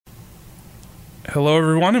Hello,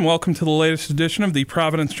 everyone, and welcome to the latest edition of the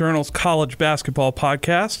Providence Journal's College Basketball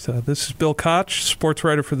Podcast. This is Bill Koch, sports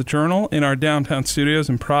writer for the Journal, in our downtown studios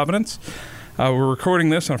in Providence. We're recording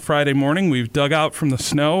this on a Friday morning. We've dug out from the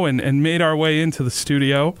snow and made our way into the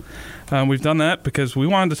studio. We've done that because we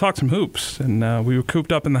wanted to talk some hoops, and we were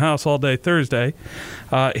cooped up in the house all day Thursday.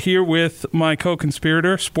 Here with my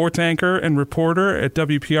co-conspirator, sports anchor and reporter at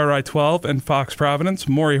WPRI 12 and Fox Providence,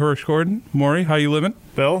 Morey Hershgordon. Morey, how you living?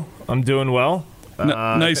 Bill, I'm doing well.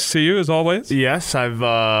 Nice to see you, as always. Yes, I've,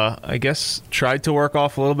 I guess, tried to work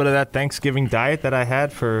off a little bit of that Thanksgiving diet that I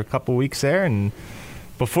had for a couple weeks there, and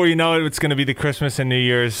before you know it, it's going to be the Christmas and New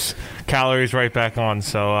Year's calories right back on.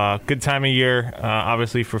 So good time of year,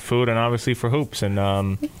 obviously, for food and obviously for hoops. And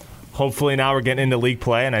hopefully now we're getting into league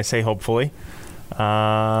play, and I say hopefully.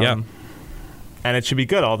 Yeah. And it should be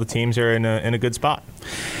good. All the teams are in a good spot.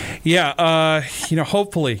 Yeah,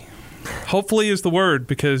 hopefully. Hopefully is the word,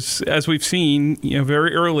 because as we've seen,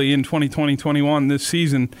 very early in 2020-21 this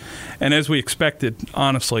season, and as we expected,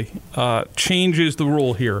 honestly, change is the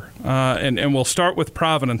rule here. And we'll start with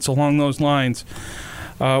Providence along those lines.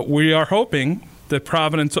 We are hoping that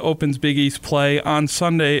Providence opens Big East play on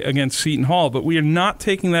Sunday against Seton Hall, but we are not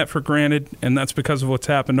taking that for granted, and that's because of what's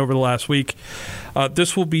happened over the last week.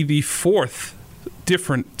 This will be the fourth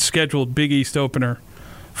different scheduled Big East opener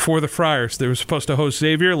for the Friars. They were supposed to host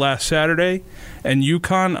Xavier last Saturday and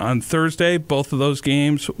UConn on Thursday. Both of those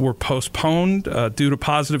games were postponed due to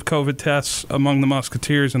positive COVID tests among the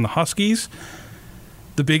Musketeers and the Huskies.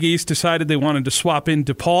 The Big East decided they wanted to swap in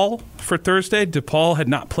DePaul for Thursday. DePaul had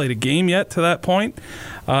not played a game yet to that point.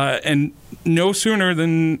 And no sooner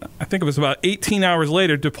than, I think it was about 18 hours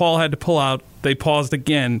later, DePaul had to pull out. They paused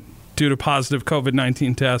again due to positive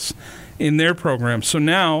COVID-19 tests in their program. So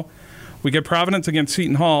now we get Providence against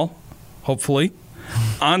Seton Hall, hopefully,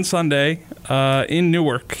 on Sunday in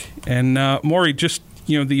Newark. And Morey, just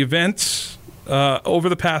the events over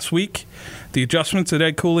the past week, the adjustments that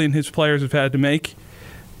Ed Cooley and his players have had to make,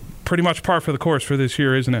 pretty much par for the course for this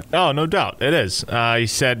year, isn't it? Oh, no doubt. It is. He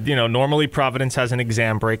said, normally Providence has an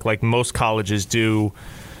exam break like most colleges do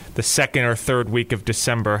the second or third week of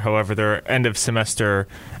December, however their end-of-semester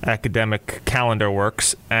academic calendar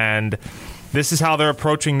works. And this is how they're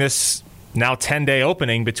approaching this now 10-day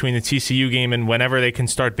opening between the TCU game and whenever they can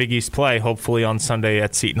start Big East play, hopefully on Sunday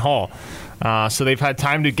at Seton Hall. So they've had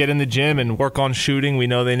time to get in the gym and work on shooting. We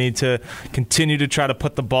know they need to continue to try to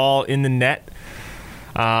put the ball in the net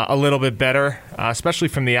a little bit better, especially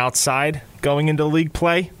from the outside going into league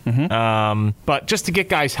play. Mm-hmm. But just to get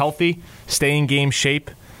guys healthy, stay in game shape,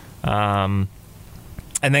 and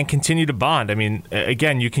then continue to bond. I mean,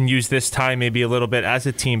 again, you can use this time maybe a little bit as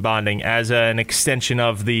a team bonding, as an extension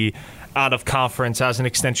of the out-of-conference, as an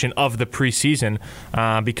extension of the preseason,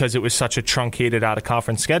 because it was such a truncated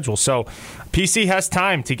out-of-conference schedule. So PC has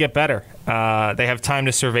time to get better. They have time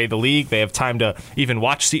to survey the league. They have time to even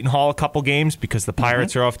watch Seton Hall a couple games because the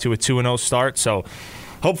Pirates are off to a 2-0 start. So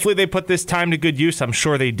hopefully they put this time to good use. I'm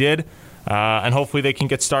sure they did. And hopefully they can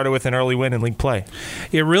get started with an early win in league play.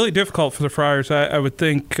 Yeah, really difficult for the Friars, I would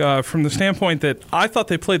think, from the standpoint that I thought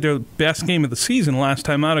they played their best game of the season last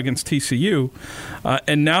time out against TCU,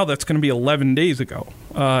 and now that's going to be 11 days ago,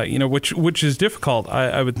 which is difficult,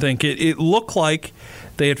 I would think. It looked like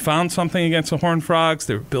they had found something against the Horned Frogs.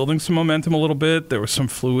 They were building some momentum a little bit. There was some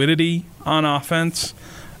fluidity on offense.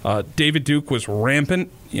 David Duke was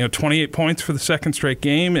rampant, 28 points for the second straight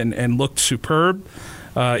game and looked superb.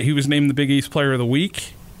 He was named the Big East Player of the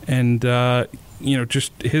Week, and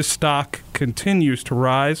just his stock continues to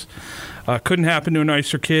rise. Couldn't happen to a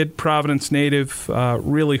nicer kid, Providence native,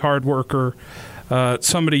 really hard worker,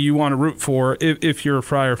 somebody you want to root for if you're a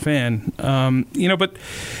Friar fan. But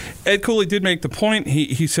Ed Cooley did make the point.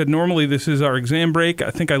 He said normally this is our exam break.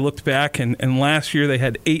 I think I looked back, and last year they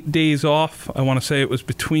had 8 days off. I want to say it was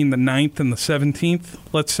between the 9th and the 17th,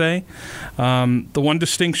 let's say. The one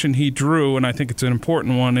distinction he drew, and I think it's an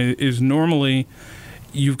important one, is normally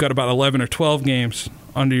you've got about 11 or 12 games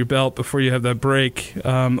under your belt before you have that break,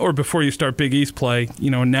 or before you start Big East play.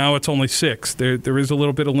 Now it's only 6. There is a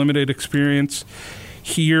little bit of limited experience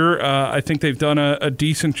here. I think they've done a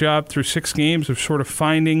decent job through 6 games of sort of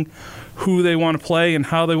finding who they want to play and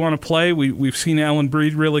how they want to play. We've seen Allen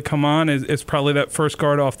Breed really come on as probably that first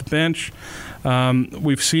guard off the bench.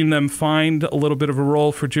 We've seen them find a little bit of a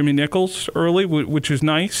role for Jimmy Nichols early, which is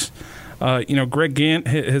nice. Greg Gant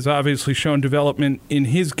has obviously shown development in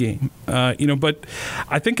his game. But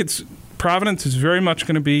I think Providence is very much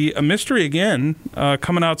going to be a mystery again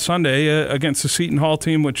coming out Sunday against the Seton Hall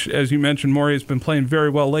team, which, as you mentioned, Morey has been playing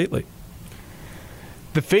very well lately.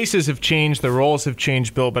 The faces have changed, the roles have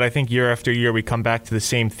changed, Bill, but I think year after year we come back to the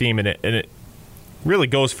same theme, and it really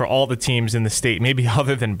goes for all the teams in the state, maybe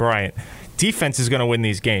other than Bryant. Defense is going to win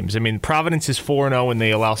these games. I mean, Providence is 4-0 and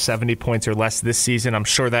they allow 70 points or less this season. I'm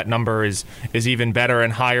sure that number is even better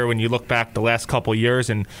and higher when you look back the last couple years.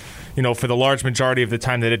 And, for the large majority of the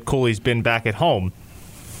time that Ed Cooley's been back at home.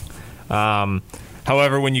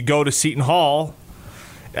 However, when you go to Seton Hall,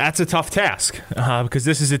 that's a tough task because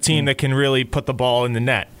this is a team that can really put the ball in the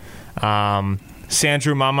net.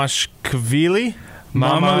 Sandru Mamashvili?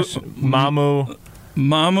 Mamu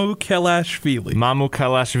Kelashvili. Mamu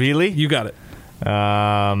Kelashvili. You got it.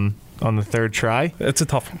 On the third try. It's a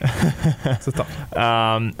tough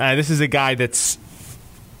one. This is a guy that's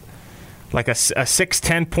like a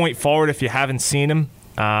 6'10" point forward if you haven't seen him.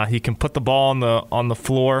 He can put the ball on the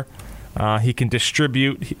floor. He can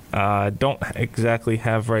distribute. Don't exactly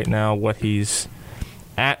have right now what he's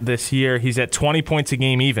at this year. He's at 20 points a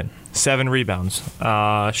game even. 7 rebounds,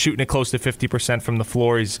 shooting it close to 50% from the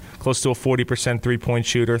floor. He's close to a 40% three-point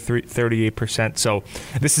shooter, 38%. So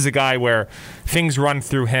this is a guy where things run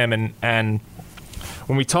through him. And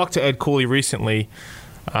when we talked to Ed Cooley recently,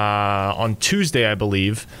 on Tuesday, I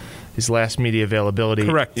believe, his last media availability.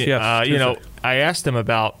 Correct, yes. I asked him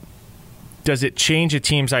about, does it change a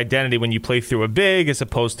team's identity when you play through a big as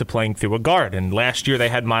opposed to playing through a guard? And last year they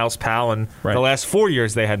had Miles Powell, and the last 4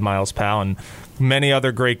 years they had Miles Powell and many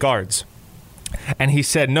other great guards. And he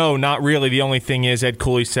said, no, not really. The only thing is, Ed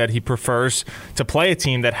Cooley said he prefers to play a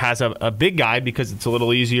team that has a big guy because it's a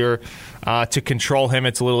little easier to control him.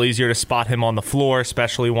 It's a little easier to spot him on the floor,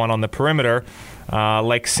 especially one on the perimeter,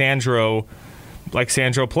 like Sandro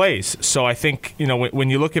plays. So I think, when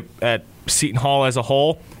you look at Seton Hall as a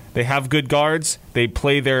whole, they have good guards. They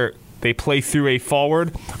play through a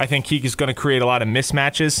forward. I think he is going to create a lot of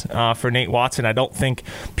mismatches for Nate Watson. I don't think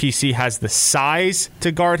PC has the size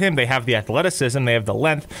to guard him. They have the athleticism. They have the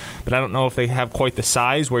length. But I don't know if they have quite the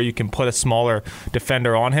size where you can put a smaller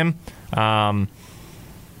defender on him.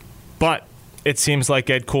 But it seems like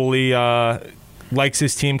Ed Cooley likes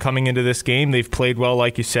his team coming into this game. They've played well,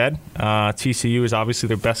 like you said. TCU is obviously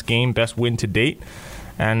their best win to date.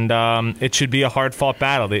 And it should be a hard-fought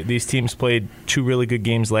battle. These teams played 2 really good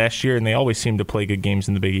games last year, and they always seem to play good games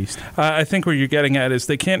in the Big East. I think what you're getting at is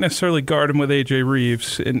they can't necessarily guard him with A.J.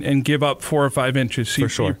 Reeves and give up 4 or 5 inches. So For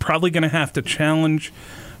sure. You're probably going to have to challenge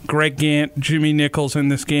Greg Gant, Jimmy Nichols in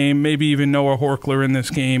this game, maybe even Noah Horkler in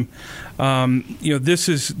this game. This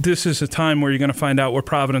is a time where you're going to find out what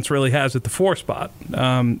Providence really has at the 4 spot.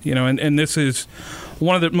 And this is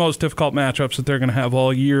one of the most difficult matchups that they're going to have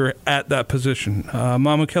all year at that position.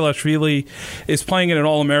 Mamu Kelashvili is playing at an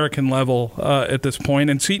All-American level at this point,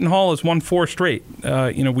 and Seton Hall has won 4 straight.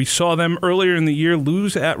 We saw them earlier in the year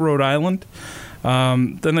lose at Rhode Island.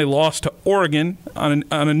 Then they lost to Oregon on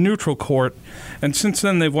a neutral court, and since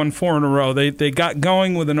then they've won 4 in a row. They got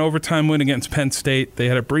going with an overtime win against Penn State. They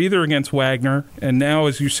had a breather against Wagner, and now,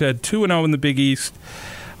 as you said, 2-0 in the Big East.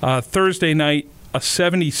 Thursday night, a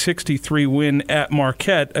 70-63 win at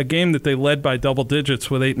Marquette, a game that they led by double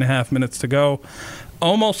digits with 8.5 minutes to go.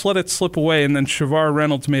 Almost let it slip away, and then Shavar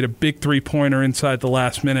Reynolds made a big 3-pointer inside the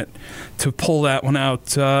last minute to pull that one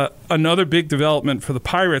out. Another big development for the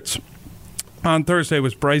Pirates on Thursday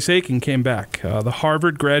was Bryce Aiken came back. The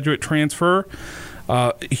Harvard graduate transfer.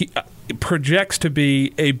 He projects to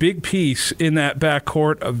be a big piece in that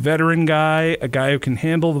backcourt, a veteran guy, a guy who can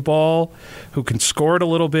handle the ball, who can score it a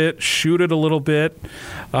little bit, shoot it a little bit.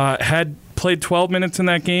 Had played 12 minutes in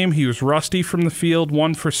that game. He was rusty from the field,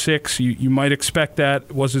 1 for 6. You might expect that.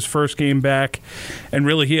 It was his first game back. And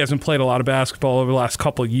really, he hasn't played a lot of basketball over the last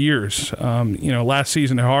couple of years. Last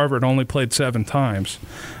season at Harvard, only played 7 times.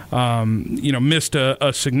 Missed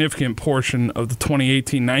a significant portion of the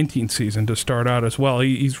 2018-19 season to start out as well.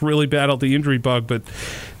 He's really battled the injury bug, but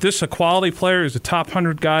this is a quality player. He's a top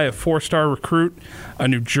 100 guy, a 4-star recruit, a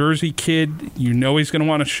New Jersey kid. He's going to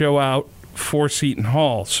want to show out for Seton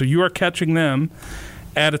Hall. So you are catching them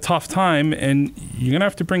at a tough time, and you're going to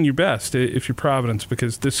have to bring your best if you're Providence,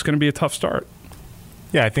 because this is going to be a tough start.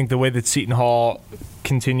 Yeah, I think the way that Seton Hall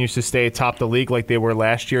continues to stay atop the league like they were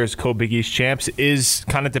last year as co-Big East champs is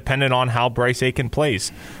kind of dependent on how Bryce Aiken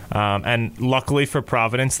plays. And luckily for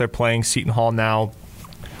Providence, they're playing Seton Hall now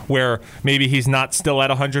where maybe he's not still at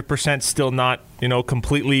 100%, still not,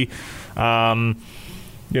 completely,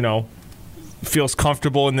 feels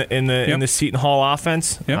comfortable in the Seton Hall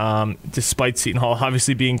offense. Yep. Despite Seton Hall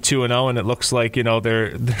obviously being 2-0, and it looks like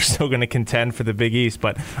they're still going to contend for the Big East.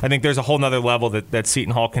 But I think there's a whole nother level that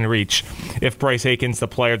Seton Hall can reach if Bryce Aiken's the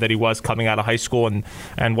player that he was coming out of high school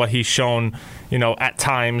and what he's shown at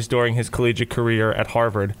times during his collegiate career at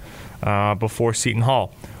Harvard before Seton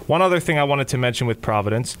Hall. One other thing I wanted to mention with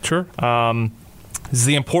Providence. Sure. is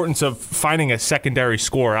the importance of finding a secondary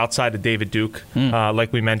scorer outside of David Duke,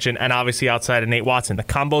 like we mentioned, and obviously outside of Nate Watson. The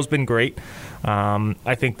combo's been great.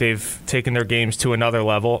 I think they've taken their games to another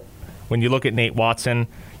level. When you look at Nate Watson,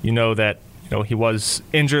 you know that he was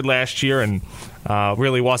injured last year and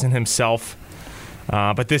really wasn't himself.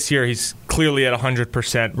 But this year he's clearly at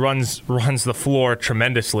 100%, runs the floor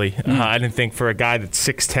tremendously. I didn't think for a guy that's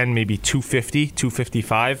 6'10", maybe 250,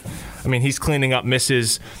 255. I mean, he's cleaning up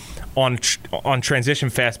misses on transition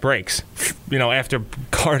fast breaks, after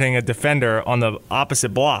guarding a defender on the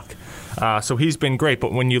opposite block. So he's been great.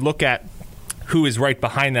 But when you look at who is right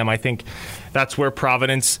behind them, I think that's where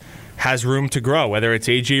Providence has room to grow, whether it's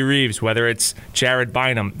A.J. Reeves, whether it's Jared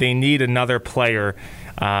Bynum. They need another player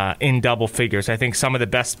in double figures. I think some of the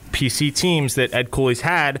best PC teams that Ed Cooley's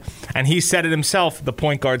had, and he said it himself, the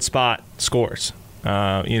point guard spot scores. You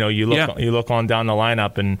look on down the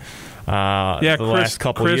lineup, and last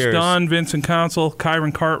couple Chris years, Dunn, Vincent Council,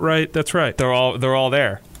 Kyron Cartwright. That's right. They're all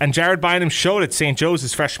there. And Jared Bynum showed at St. Joe's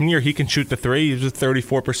his freshman year he can shoot the three. He was a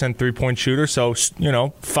 34% 3-point shooter. So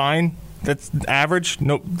fine. That's average.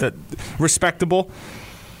 No, that respectable.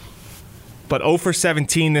 But 0 for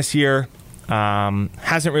 17 this year.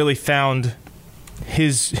 Hasn't really found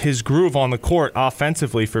his groove on the court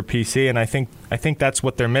offensively for PC, and I think that's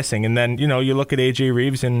what they're missing. And then you look at AJ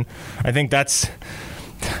Reeves, and I think that's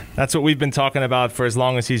what we've been talking about for as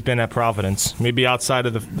long as he's been at Providence. Maybe outside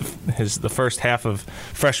of the first half of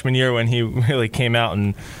freshman year when he really came out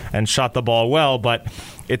and shot the ball well, but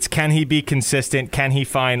it's can he be consistent? Can he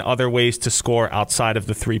find other ways to score outside of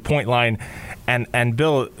the 3-point line? And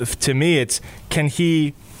Bill, to me, it's can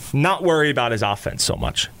he not worry about his offense so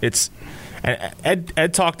much.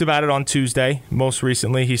 Ed talked about it on Tuesday. Most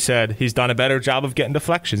recently, he said he's done a better job of getting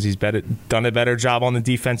deflections. He's done a better job on the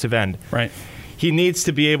defensive end. Right. He needs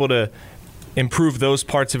to be able to improve those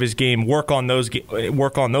parts of his game, work on those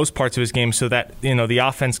parts of his game, so that the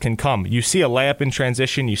offense can come. You see a layup in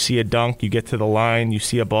transition, you see a dunk, you get to the line, you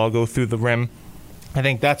see a ball go through the rim. I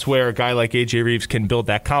think that's where a guy like A.J. Reeves can build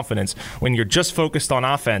that confidence. When you're just focused on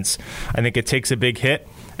offense, I think it takes a big hit.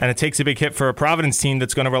 And it takes a big hit for a Providence team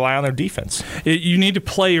that's going to rely on their defense. You need to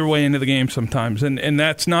play your way into the game sometimes, and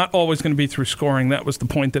that's not always going to be through scoring. That was the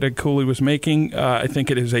point that Ed Cooley was making. I think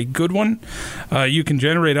it is a good one. You can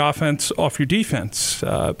generate offense off your defense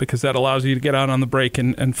because that allows you to get out on the break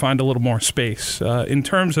and find a little more space. In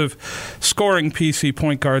terms of scoring PC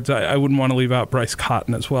point guards, I wouldn't want to leave out Bryce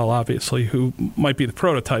Cotton as well, obviously, who might be the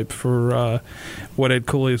prototype for what Ed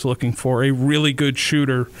Cooley is looking for. A really good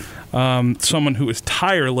shooter. Someone who is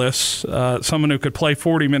tireless, someone who could play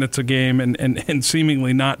 40 minutes a game and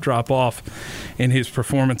seemingly not drop off in his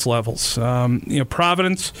performance levels.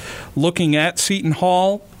 Providence looking at Seton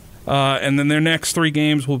Hall, and then their next 3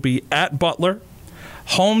 games will be at Butler,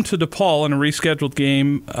 home to DePaul in a rescheduled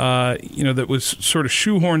game that was sort of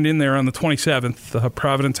shoehorned in there on the 27th.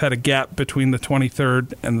 Providence had a gap between the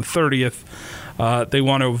 23rd and the 30th. They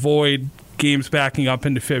want to avoid games backing up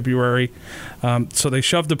into February. So they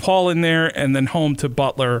shoved DePaul in there and then home to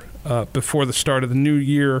Butler before the start of the new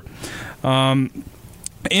year.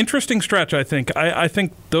 Interesting stretch, I think. I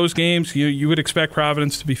think those games, you would expect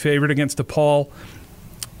Providence to be favored against DePaul.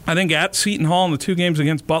 I think at Seton Hall in the 2 games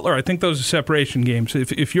against Butler, I think those are separation games.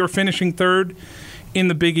 If you're finishing third in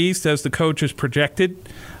the Big East, as the coach has projected,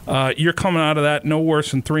 you're coming out of that no worse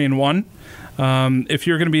than 3-1. If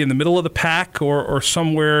you're going to be in the middle of the pack or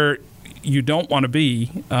somewhere you don't want to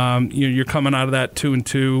be, you're coming out of that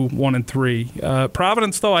 2-2, 1-3.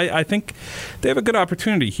 Providence, though, I think they have a good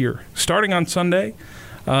opportunity here. Starting on Sunday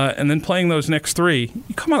and then playing those next 3,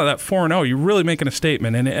 you come out of that 4-0, you're really making a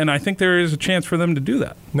statement, and I think there is a chance for them to do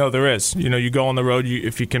that. No, there is. You go on the road,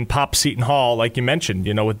 if you can pop Seton Hall, like you mentioned,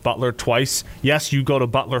 with Butler twice. Yes, you go to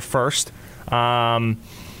Butler first.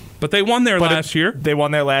 But they won there last year. They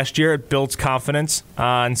won there last year. It builds confidence.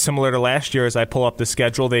 And similar to last year, as I pull up the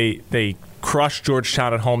schedule, they crushed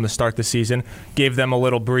Georgetown at home to start the season, gave them a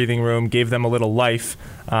little breathing room, gave them a little life,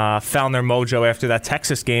 found their mojo after that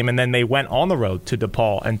Texas game, and then they went on the road to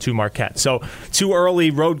DePaul and to Marquette. So 2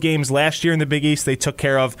 early road games last year in the Big East they took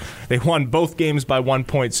care of. They won both games by 1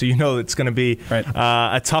 point, so it's going to be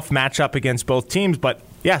a tough matchup against both teams. But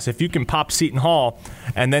yes, if you can pop Seton Hall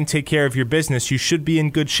and then take care of your business, you should be in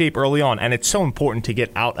good shape early on. And it's so important to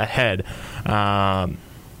get out ahead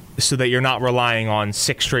so that you're not relying on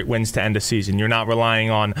 6 straight wins to end a season. You're not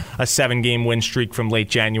relying on a 7-game win streak from late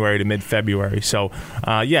January to mid-February. So,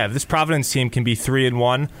 if this Providence team can be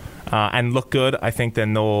 3-1 and look good, I think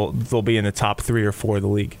then they'll be in the top 3 or 4 of the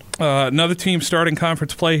league. Another team starting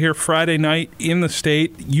conference play here Friday night in the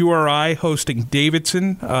state. URI hosting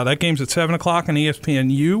Davidson. That game's at 7 o'clock on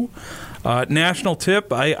ESPNU. National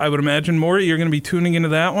tip, I would imagine, Morey, you're going to be tuning into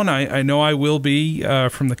that one. I know I will be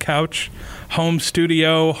from the couch, home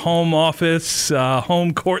studio, home office,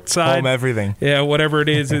 home courtside. Home everything. Yeah, whatever it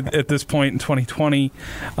is at this point in 2020.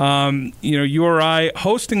 URI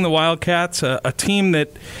hosting the Wildcats, a team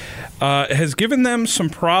that has given them some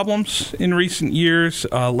problems in recent years.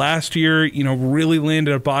 Last year, really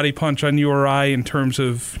landed a body punch on URI in terms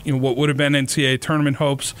of what would have been NCAA tournament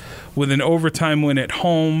hopes with an overtime win at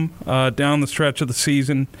home down the stretch of the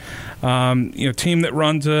season. Team that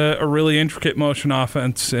runs a really intricate motion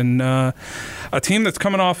offense, and a team that's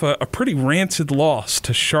coming off a pretty rancid loss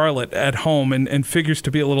to Charlotte at home and figures to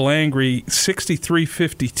be a little angry,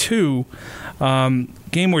 63-52.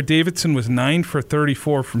 Game where Davidson was 9 for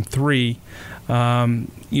 34 from 3.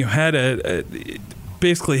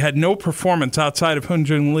 Basically had no performance outside of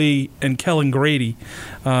Hyunjung Lee and Kellen Grady.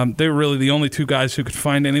 They were really the only two guys who could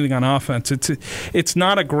find anything on offense. It's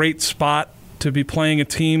not a great spot to be playing a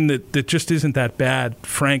team that just isn't that bad,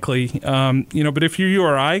 frankly. But if you're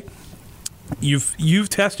URI, You've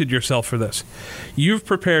tested yourself for this. You've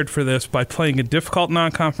prepared for this by playing a difficult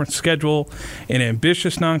non-conference schedule, an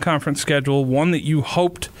ambitious non-conference schedule, one that you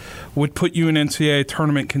hoped would put you in NCAA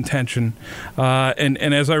tournament contention. And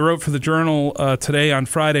as I wrote for the Journal today on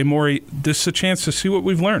Friday, Morey, this is a chance to see what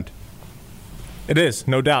we've learned. It is,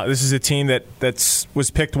 no doubt. This is a team that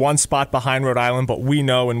was picked one spot behind Rhode Island, but we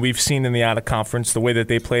know and we've seen in the out-of-conference, the way that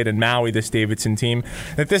they played in Maui, this Davidson team,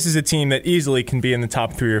 that this is a team that easily can be in the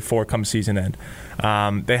top 3 or 4 come season end.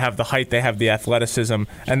 They have the height, they have the athleticism,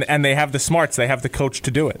 and they have the smarts. They have the coach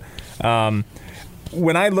to do it.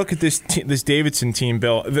 When I look at this Davidson team,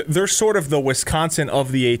 Bill, they're sort of the Wisconsin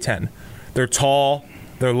of the A-10. They're tall,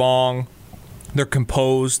 they're long, they're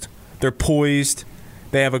composed, they're poised.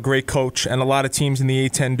 They have a great coach, and a lot of teams in the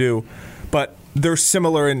A-10 do. But they're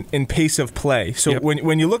similar in pace of play. So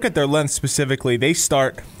when you look at their length specifically, they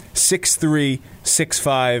start 6'3",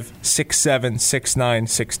 6'5", 6'7", 6'9",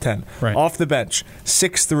 6'10". Right. Off the bench,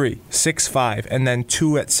 6'3", 6'5", and then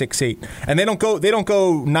 2 at 6'8". And they don't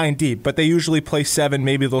go 9 deep, but they usually play 7.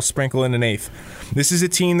 Maybe they'll sprinkle in an 8th. This is a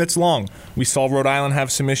team that's long. We saw Rhode Island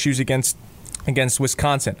have some issues against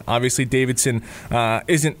Wisconsin. Obviously, Davidson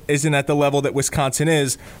isn't at the level that Wisconsin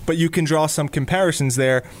is, but you can draw some comparisons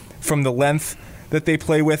there from the length that they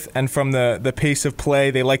play with and from the pace of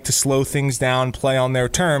play. They like to slow things down, play on their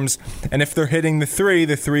terms, and if they're hitting the 3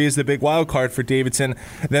 is the big wild card for Davidson,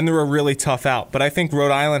 then they're a really tough out. But I think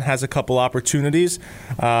Rhode Island has a couple opportunities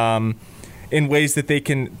in ways that they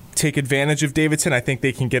can take advantage of Davidson. I think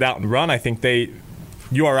they can get out and run. I think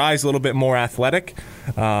URI is a little bit more athletic.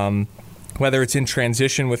 Whether it's in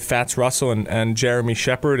transition with Fats Russell and Jeremy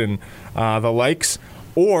Shepard and the likes,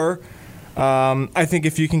 or I think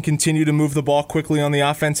if you can continue to move the ball quickly on the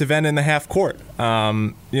offensive end in the half court,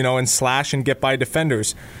 and slash and get by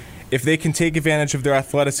defenders, if they can take advantage of their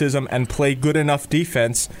athleticism and play good enough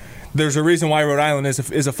defense, there's a reason why Rhode Island is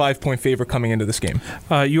a 5-point favorite coming into this game.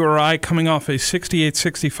 URI coming off a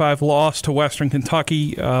 68-65 loss to Western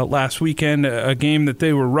Kentucky last weekend, a game that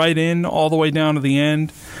they were right in all the way down to the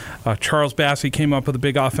end. Charles Bassey came up with a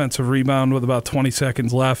big offensive rebound with about 20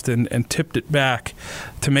 seconds left and tipped it back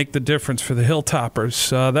to make the difference for the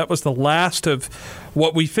Hilltoppers. That was the last of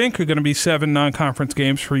what we think are going to be 7 non-conference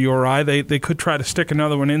games for URI. They could try to stick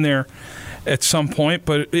another one in there at some point,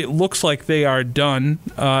 but it looks like they are done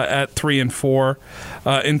at 3 and 4.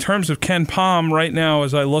 In terms of Ken Pom, right now,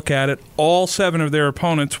 as I look at it, all 7 of their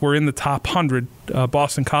opponents were in the top 100.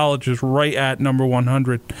 Boston College is right at number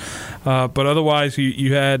 100. But otherwise,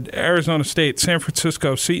 you had Arizona State, San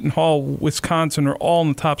Francisco, Seton Hall, Wisconsin are all in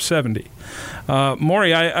the top 70.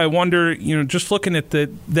 Morey, I wonder, just looking at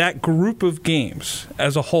that group of games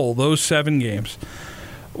as a whole, those 7 games,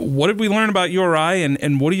 what did we learn about URI,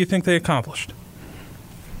 and what do you think they accomplished?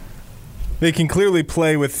 They can clearly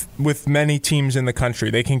play with many teams in the country.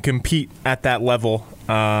 They can compete at that level,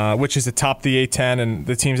 which is atop the A-10, and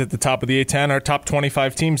the teams at the top of the A-10 are top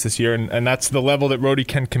 25 teams this year, and that's the level that Rhodey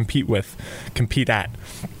can compete at.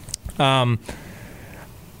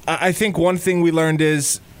 I think one thing we learned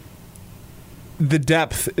is the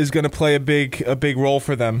depth is going to play a big role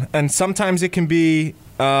for them, and sometimes it can be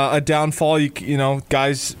a downfall.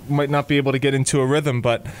 Guys might not be able to get into a rhythm,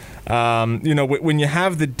 but when you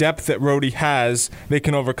have the depth that Rhodey has, they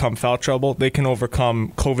can overcome foul trouble, they can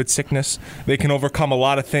overcome COVID sickness, they can overcome a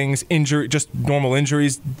lot of things, just normal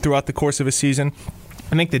injuries throughout the course of a season.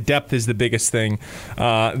 I think the depth is the biggest thing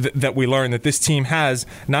that we learned, that this team has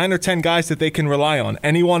 9 or 10 guys that they can rely on,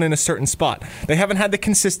 anyone in a certain spot. They haven't had the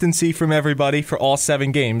consistency from everybody for all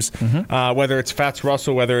 7 games, whether it's Fats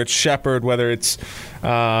Russell, whether it's Shepard, whether it's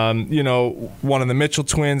one of the Mitchell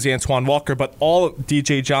twins, Antoine Walker, but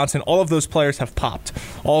DJ Johnson, all of those players have popped.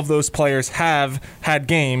 All of those players have had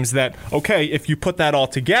games that, okay, if you put that all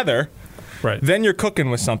together, right, then you're cooking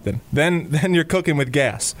with something. Then you're cooking with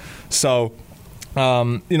gas. So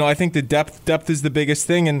I think the depth is the biggest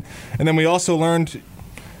thing, and then we also learned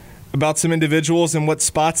about some individuals and what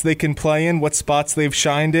spots they can play in, what spots they've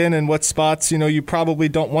shined in, and what spots you probably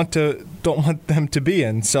don't want them to be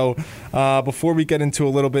in. So before we get into a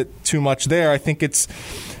little bit too much there, I think it's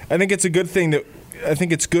a good thing that. I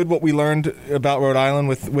think it's good what we learned about Rhode Island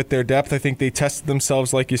with their depth. I think they tested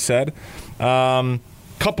themselves, like you said.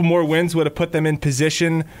 Couple more wins would have put them in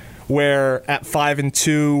position where at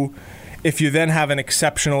 5-2, if you then have an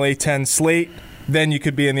exceptional A-10 slate, then you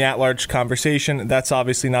could be in the at-large conversation. That's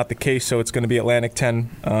obviously not the case, so it's going to be Atlantic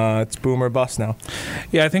 10. It's boom or bust now.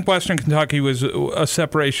 Yeah, I think Western Kentucky was a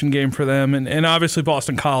separation game for them, and obviously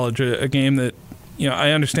Boston College, a game that,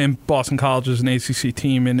 I understand Boston College is an ACC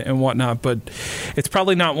team and whatnot, but it's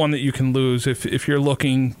probably not one that you can lose if you're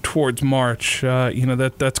looking towards March.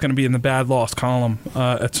 That's going to be in the bad loss column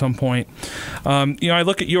at some point. I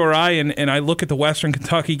look at URI and I look at the Western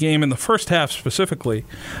Kentucky game in the first half specifically.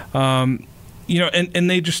 And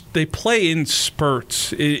they play in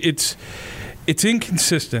spurts. It's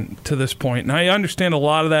inconsistent to this point, and I understand a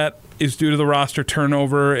lot of that is due to the roster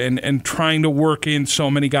turnover and trying to work in so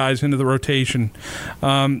many guys into the rotation.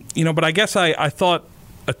 But I guess I thought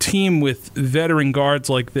a team with veteran guards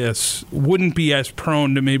like this wouldn't be as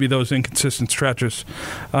prone to maybe those inconsistent stretches.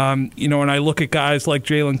 And I look at guys like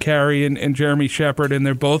Jalen Carey and Jeremy Shepard, and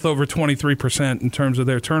they're both over 23% in terms of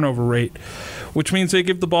their turnover rate, which means they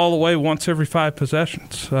give the ball away once every 5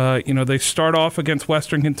 possessions. They start off against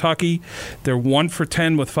Western Kentucky. They're 1 for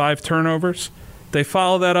 10 with 5 turnovers. They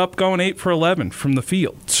follow that up going 8 for 11 from the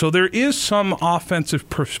field. So there is some offensive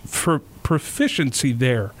proficiency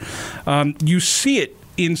there. You see it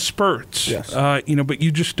in spurts, yes. But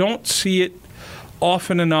you just don't see it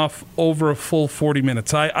often enough over a full 40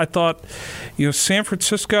 minutes. I thought, San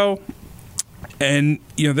Francisco and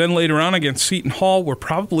then later on against Seton Hall were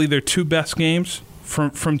probably their 2 best games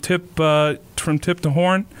from tip to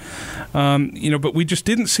horn. But we just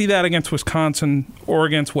didn't see that against Wisconsin or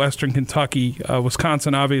against Western Kentucky.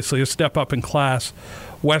 Wisconsin, obviously, a step up in class.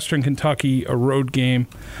 Western Kentucky, a road game.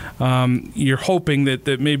 You're hoping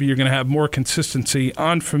that maybe you're going to have more consistency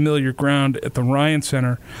on familiar ground at the Ryan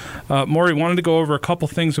Center. Morey, wanted to go over a couple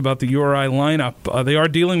things about the URI lineup. They are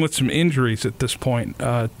dealing with some injuries at this point.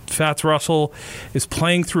 Fats Russell is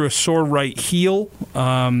playing through a sore right heel.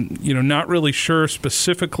 Not really sure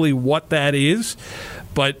specifically what that is,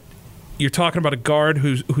 but you're talking about a guard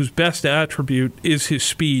whose best attribute is his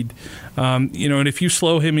speed. And if you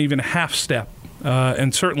slow him even a half step,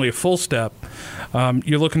 and certainly a full step,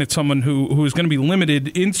 you're looking at someone who is going to be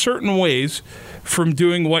limited in certain ways from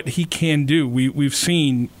doing what he can do. We've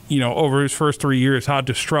seen, over his first 3 years, how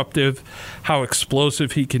disruptive, how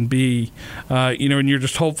explosive he can be. And you're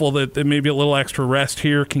just hopeful that maybe a little extra rest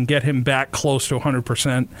here can get him back close to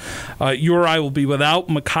 100%. URI will be without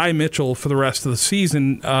Mekhi Mitchell for the rest of the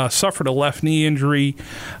season. Suffered a left knee injury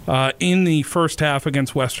in the first half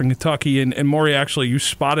against Western Kentucky. And Morey, actually, you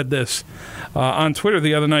spotted this on Twitter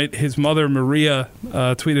the other night. His mother, Maria,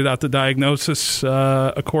 tweeted out the diagnosis.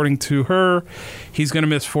 According to her, he's going to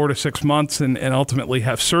miss 4 to 6 months and ultimately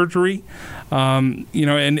have surgery.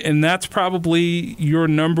 And that's probably your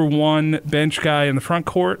number one bench guy in the front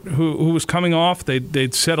court who was coming off.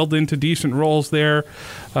 They'd settled into decent roles there.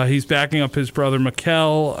 He's backing up his brother,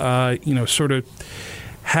 Mikal, sort of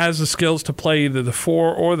has the skills to play either the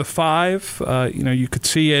 4 or the 5. You could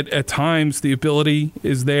see it at times. The ability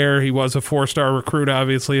is there. He was a 4-star recruit,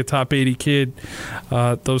 obviously, a top 80 kid.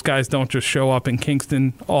 Those guys don't just show up in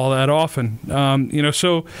Kingston all that often.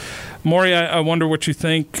 So, Morey, I wonder what you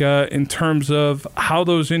think in terms of how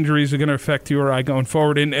those injuries are going to affect URI going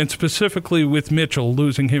forward, and specifically with Mitchell,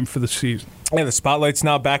 losing him for the season. Yeah, the spotlight's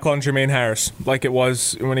now back on Jermaine Harris, like it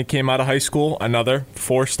was when he came out of high school. Another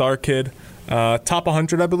 4-star kid. Top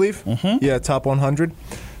 100, I believe. Mm-hmm. Yeah, top 100.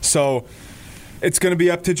 So it's going to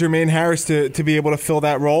be up to Jermaine Harris to be able to fill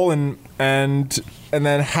that role, and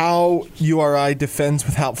then how URI defends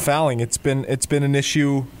without fouling. It's been an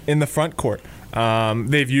issue in the front court.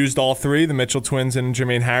 They've used all 3, the Mitchell twins and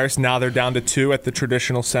Jermaine Harris. Now they're down to 2 at the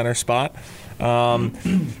traditional center spot.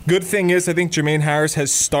 Good thing is, I think Jermaine Harris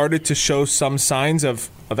has started to show some signs of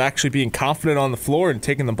actually being confident on the floor and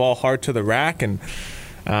taking the ball hard to the rack, and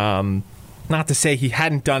Not to say he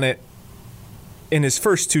hadn't done it in his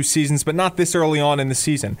first 2 seasons, but not this early on in the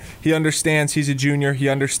season. He understands he's a junior. He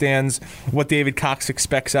understands what David Koch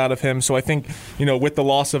expects out of him. So I think, with the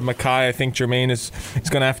loss of Mackay, I think Jermaine is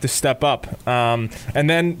going to have to step up. And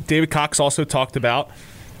then David Koch also talked about,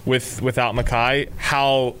 without Mackay,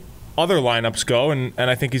 how other lineups go, and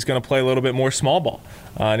I think he's going to play a little bit more small ball.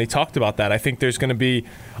 And he talked about that. I think there's going to be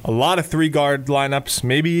a lot of 3-guard lineups,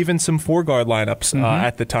 maybe even some 4-guard lineups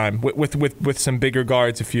at the time, with some bigger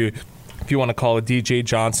guards, if you want to call a DJ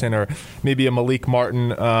Johnson or maybe a Malik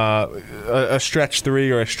Martin, a stretch 3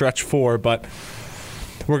 or a stretch 4, but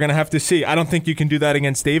we're going to have to see. I don't think you can do that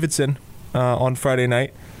against Davidson on Friday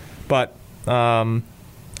night, but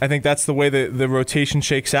I think that's the way the rotation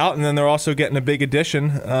shakes out. And then they're also getting a big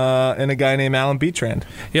addition in a guy named Alan Beatrand.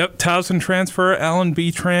 Yep, Towson transfer, Alan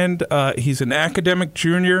Beatrand. He's an academic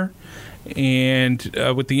junior. And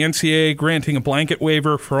with the NCAA granting a blanket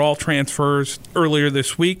waiver for all transfers earlier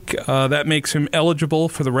this week, that makes him eligible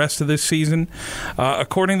for the rest of this season.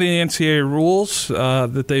 According to the NCAA rules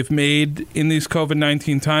that they've made in these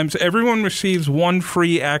COVID-19 times, everyone receives 1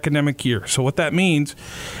 free academic year. So what that means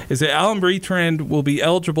is that Alan Beatrand will be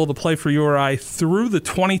eligible to play for URI through the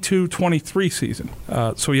 22-23 season.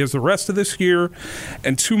 So he has the rest of this year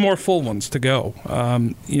and 2 more full ones to go.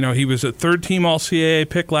 He was a 3rd-team All-CAA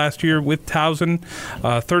pick last year with Towson,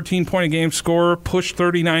 13-point-a-game scorer, pushed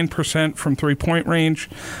 39% from three-point range.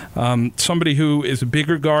 Somebody who is a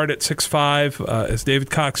bigger guard at 6'5", as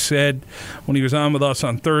David Koch said when he was on with us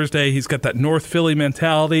on Thursday. He's got that North Philly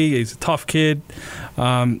mentality. He's a tough kid.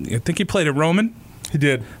 I think he played at Roman. He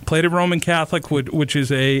did. Played at Roman Catholic, which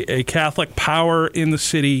is a Catholic power in the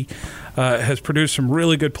city. Has produced some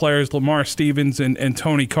really good players. Lamar Stevens and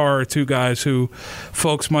Tony Carr are 2 guys who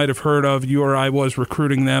folks might have heard of. URI was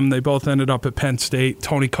recruiting them. They both ended up at Penn State.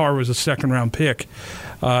 Tony Carr was a 2nd-round pick,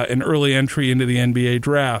 an early entry into the NBA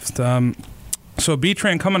draft. So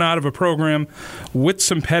Beatrand coming out of a program with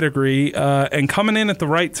some pedigree and coming in at the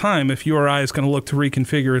right time if URI is going to look to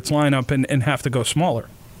reconfigure its lineup and have to go smaller.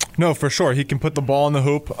 No, for sure. He can put the ball in the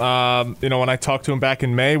hoop. When I talked to him back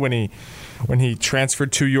in May when he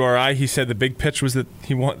transferred to URI, he said the big pitch was that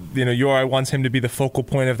URI wants him to be the focal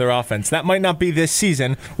point of their offense. That might not be this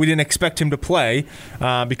season. We didn't expect him to play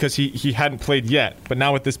because he hadn't played yet. But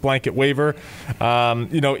now with this blanket waiver,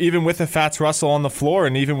 even with a Fats Russell on the floor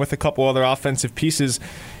and even with a couple other offensive pieces,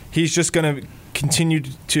 he's just going to continue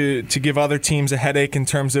to give other teams a headache in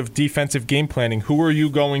terms of defensive game planning. Who are you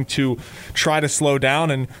going to try to slow down,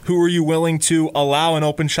 and who are you willing to allow an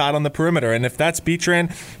open shot on the perimeter? And if that's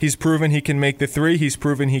Beatrand, he's proven he can make the 3. He's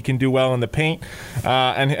proven he can do well in the paint,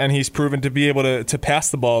 and he's proven to be able to pass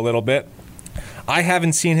the ball a little bit. I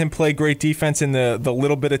haven't seen him play great defense in the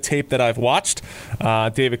little bit of tape that I've watched.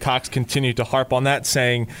 David Koch continued to harp on that,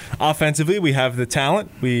 saying offensively we have the talent,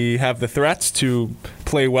 we have the threats to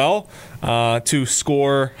play well, to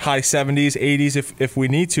score high 70s, 80s if we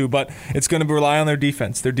need to, but it's going to rely on their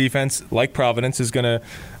defense. Their defense, like Providence, is going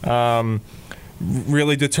to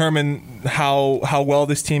really determine how well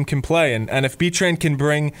this team can play. And if Beatrand can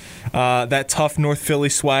bring that tough North Philly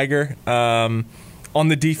swagger on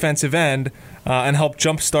the defensive end and help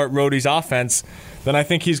jumpstart Rhodey's offense, then I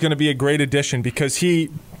think he's going to be a great addition because he's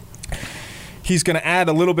going to add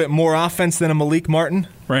a little bit more offense than a Malik Martin.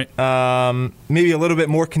 Right. Maybe a little bit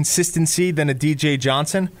more consistency than a DJ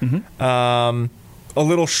Johnson. Mm-hmm. A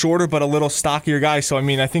little shorter but a little stockier guy. So,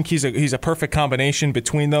 I think he's a perfect combination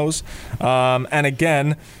between those. And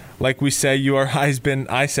again, like we say, URI's been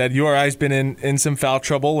in some foul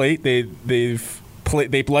trouble late. They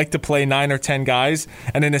like to play 9 or 10 guys,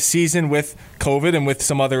 and in a season with COVID and with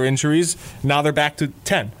some other injuries, now they're back to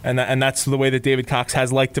 10, and that's the way that David Koch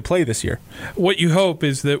has liked to play this year. What you hope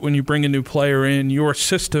is that when you bring a new player in, your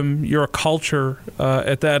system, your culture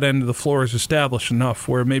at that end of the floor is established enough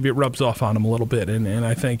where maybe it rubs off on them a little bit, and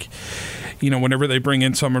I think whenever they bring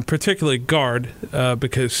in someone, particularly guard,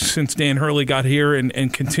 because since Dan Hurley got here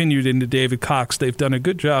and continued into David Koch, they've done a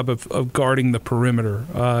good job of guarding the perimeter.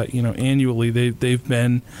 Annually they've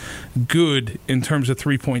been good in terms of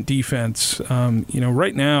three-point defense.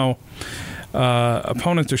 Right now,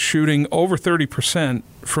 opponents are shooting over 30%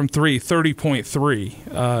 from 3,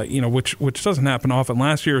 30.3, which doesn't happen often.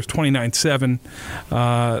 Last year it was 29.7.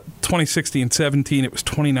 2016 and 17 it was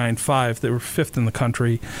 29.5. They were 5th in the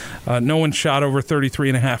country. No one shot over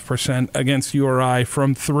 33.5% against URI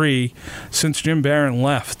from 3 since Jim Barron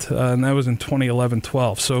left, and that was in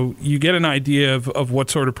 2011-12. So you get an idea of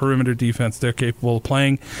what sort of perimeter defense they're capable of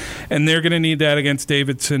playing, and they're going to need that against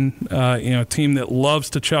Davidson, a team that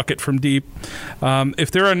loves to chuck it from deep.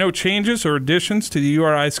 If there are no changes or additions to the URI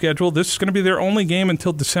URI schedule. This is going to be their only game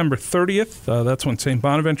until December 30th. That's when St.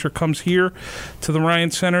 Bonaventure comes here to the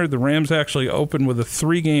Bryant Center. The Rams actually open with a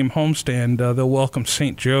 3-game homestand. They'll welcome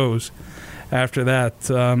St. Joe's after that.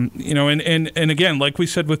 And again, like we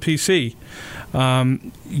said with PC,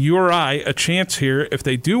 URI, a chance here if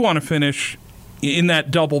they do want to finish in that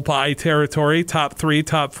double bye territory, top 3,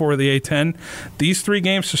 top 4 of the A-10. These 3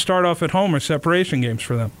 games to start off at home are separation games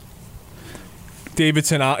for them.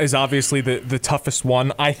 Davidson is obviously the toughest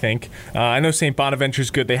one, I think. I know St. Bonaventure's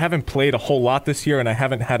good. They haven't played a whole lot this year, and I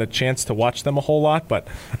haven't had a chance to watch them a whole lot. But,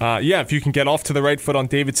 if you can get off to the right foot on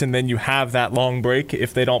Davidson, then you have that long break,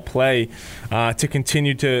 if they don't play, to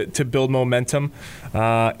continue to build momentum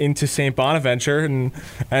into St. Bonaventure.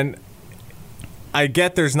 And I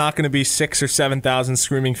get there's not going to be 6,000 or 7,000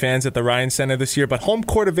 screaming fans at the Ryan Center this year, but home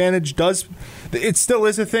court advantage it still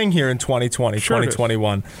is a thing here in 2020, sure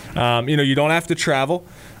 2021. You don't have to travel.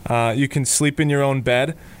 You can sleep in your own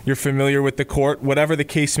bed. You're familiar with the court. Whatever the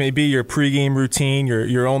case may be, your pregame routine,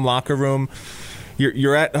 your own locker room,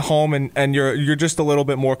 you're at home and you're just a little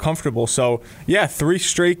bit more comfortable. So, 3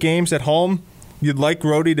 straight games at home. You'd like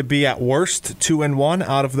Rhodey to be at worst 2-1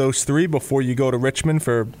 out of those 3 before you go to Richmond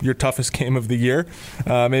for your toughest game of the year,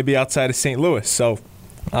 maybe outside of St. Louis. So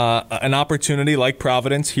an opportunity like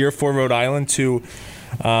Providence here for Rhode Island to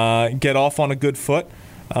get off on a good foot.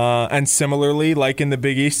 And similarly, like in the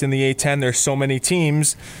Big East and the A-10, there's so many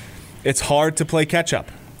teams, it's hard to play catch-up.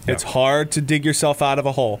 Yeah. It's hard to dig yourself out of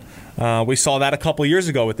a hole. We saw that a couple years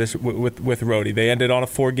ago with Rhodey. They ended on a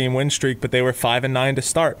 4-game win streak, but they were 5-9 to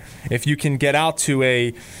start. If you can get out to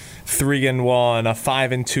a 3-1, a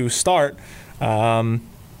 5-2 start,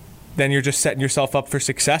 then you're just setting yourself up for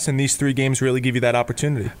success, and these 3 games really give you that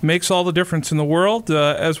opportunity. Makes all the difference in the world,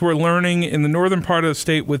 as we're learning in the northern part of the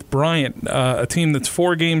state with Bryant, a team that's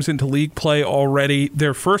 4 games into league play already.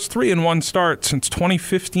 Their first 3-1 start since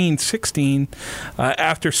 2015-16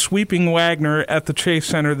 after sweeping Wagner at the Chase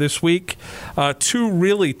Center this week. 2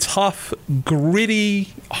 really tough,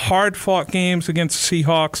 gritty, hard-fought games against the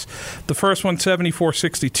Seahawks. The first one,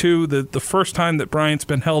 74-62, the first time that Bryant's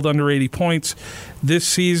been held under 80 points this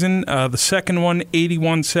season. The second one,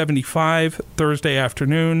 81-75, Thursday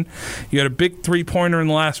afternoon. You had a big 3-pointer in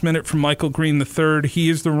the last minute from Michael Green III. He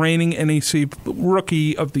is the reigning NEC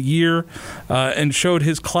Rookie of the Year and showed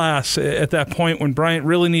his class at that point when Bryant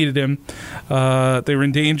really needed him. They were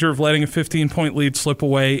in danger of letting a 15-point lead slip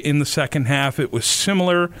away in the second half. It was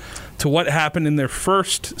similar to what happened in their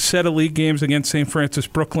first set of league games against St. Francis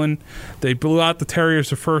Brooklyn. They blew out the Terriers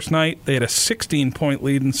the first night. They had a 16-point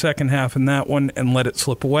lead in the second half in that one and let it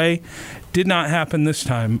slip away. Did not happen this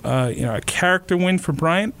time. A character win for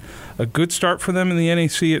Bryant, a good start for them in the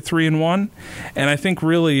NEC at 3-1, and I think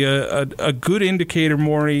really a good indicator,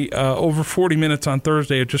 Morey, over 40 minutes on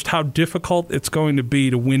Thursday of just how difficult it's going to be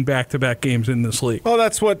to win back-to-back games in this league. Well,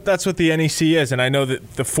 that's what the NEC is, and I know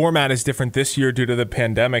that the format is different this year due to the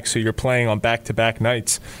pandemic, so you're playing on back-to-back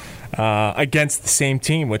nights against the same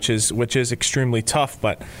team, which is extremely tough.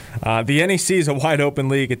 But the NEC is a wide open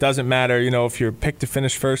league. It doesn't matter, if you're picked to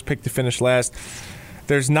finish first, picked to finish last.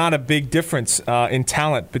 There's not a big difference in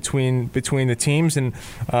talent between the teams, and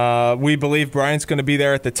we believe Bryant's going to be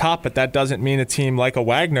there at the top. But that doesn't mean a team like a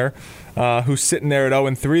Wagner, who's sitting there at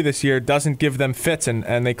 0-3 this year, doesn't give them fits,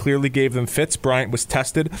 and they clearly gave them fits. Bryant was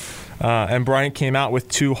tested, and Bryant came out with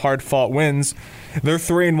 2 hard-fought wins. They're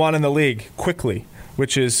 3-1 in the league quickly,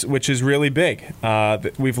 which is really big.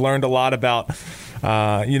 We've learned a lot about,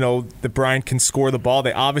 that Bryant can score the ball.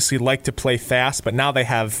 They obviously like to play fast, but now they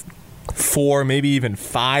have 4, maybe even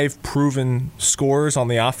 5 proven scorers on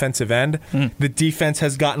the offensive end. The defense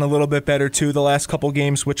has gotten a little bit better, too, the last couple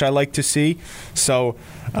games, which I like to see. So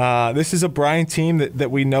this is a Bryant team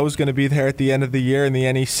that we know is going to be there at the end of the year in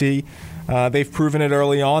the NEC. They've proven it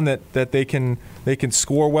early on that they can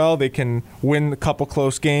score well. They can win a couple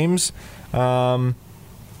close games. And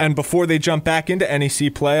before they jump back into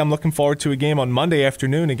NEC play, I'm looking forward to a game on Monday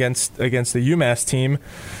afternoon against the UMass team.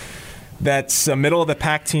 That's a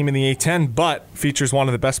middle-of-the-pack team in the A-10, but features one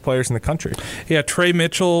of the best players in the country. Yeah, Trey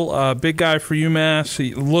Mitchell, big guy for UMass.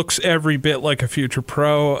 He looks every bit like a future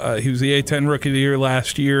pro. He was the A-10 Rookie of the Year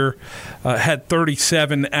last year. Had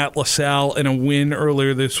 37 at LaSalle in a win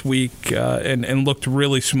earlier this week and looked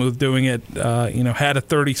really smooth doing it. Had a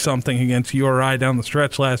 30-something against URI down the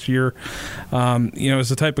stretch last year. Is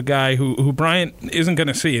the type of guy who Bryant isn't going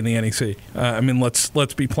to see in the NEC.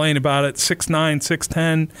 Let's be plain about it. 6'9",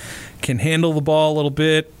 6'10", can handle the ball a little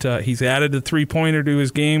bit. He's added a three-pointer to his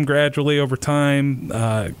game gradually over time.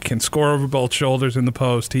 Can score over both shoulders in the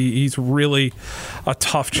post. He's really a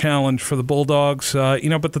tough challenge for the Bulldogs.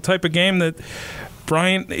 But the type of game that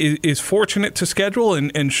Bryant is fortunate to schedule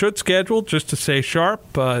and should schedule just to stay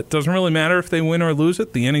sharp. It doesn't really matter if they win or lose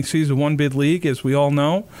it. The NEC is a one-bid league, as we all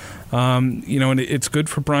know. And it's good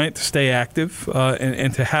for Bryant to stay active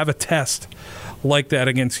and to have a test like that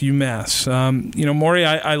against UMass. Morey,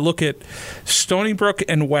 I look at Stony Brook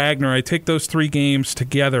and Wagner. I take those 3 games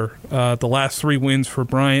together, the last 3 wins for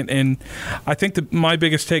Bryant, and I think my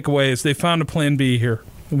biggest takeaway is they found a plan B here.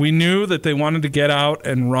 We knew that they wanted to get out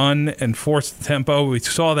and run and force the tempo. We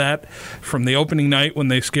saw that from the opening night when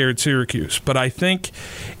they scared Syracuse. But I think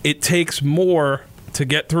it takes more to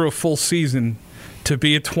get through a full season to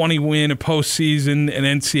be a 20-win, a postseason, an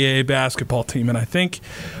NCAA basketball team. And I think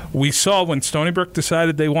we saw when Stony Brook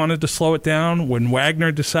decided they wanted to slow it down, when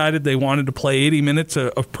Wagner decided they wanted to play 80 minutes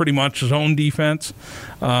of pretty much zone defense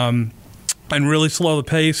and really slow the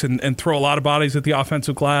pace and throw a lot of bodies at the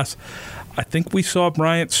offensive glass. I think we saw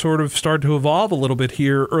Bryant sort of start to evolve a little bit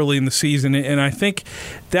here early in the season, and I think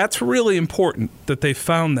that's really important that they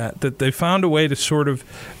found that they found a way to sort of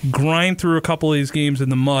grind through a couple of these games in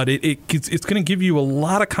the mud. It's going to give you a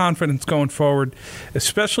lot of confidence going forward,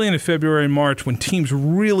 especially in February and March when teams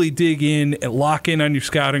really dig in and lock in on your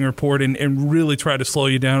scouting report and really try to slow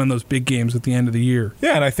you down in those big games at the end of the year.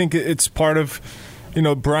 Yeah, and I think it's part of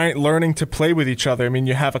Bryant learning to play with each other. I mean,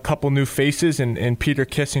 you have a couple new faces in Peter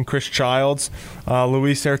Kiss and Chris Childs,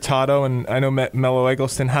 Luis Hurtado, and I know Melo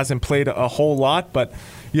Eggleston hasn't played a whole lot, but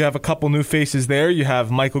you have a couple new faces there. You have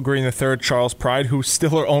Michael Green III, Charles Pride, who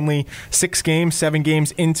still are only 7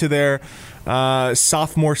 games into their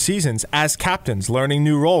sophomore seasons as captains, learning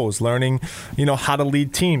new roles, learning how to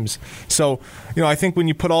lead teams. So I think when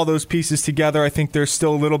you put all those pieces together, I think there's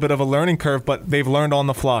still a little bit of a learning curve, but they've learned on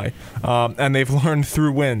the fly, and they've learned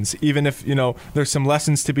through wins. Even if there's some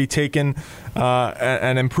lessons to be taken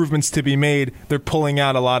and improvements to be made, they're pulling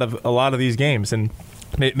out a lot of these games, and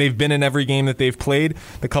they've been in every game that they've played.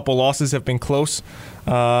 The couple losses have been close,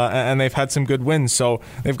 and they've had some good wins. So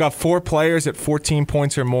they've got 4 players at 14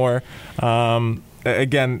 points or more.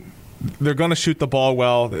 Again, they're going to shoot the ball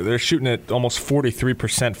well. They're shooting at almost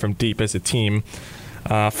 43% from deep as a team.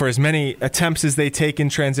 For as many attempts as they take in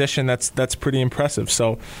transition, that's pretty impressive.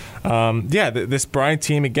 So, this Bryant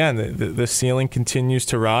team, again, the ceiling continues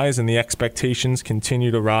to rise and the expectations continue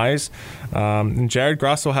to rise. And Jared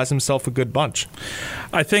Grasso has himself a good bunch.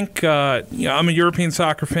 I think I'm a European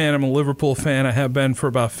soccer fan. I'm a Liverpool fan. I have been for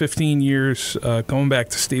about 15 years, going back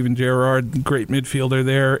to Steven Gerrard, great midfielder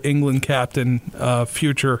there, England captain,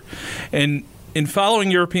 future. And in following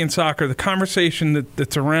European soccer, the conversation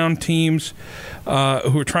that's around teams who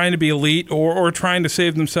are trying to be elite or trying to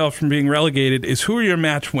save themselves from being relegated is, who are your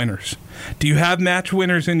match winners? Do you have match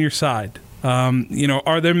winners in your side?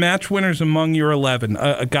 Are there match winners among your 11?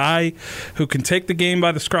 A guy who can take the game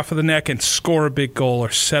by the scruff of the neck and score a big goal or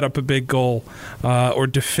set up a big goal or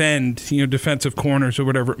defend, defensive corners or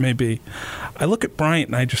whatever it may be. I look at Bryant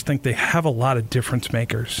and I just think they have a lot of difference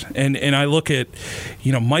makers. And I look at,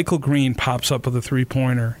 Michael Green pops up with a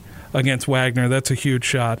 3-pointer against Wagner. That's a huge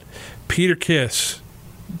shot. Peter Kiss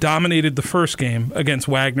dominated the first game against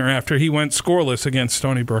Wagner after he went scoreless against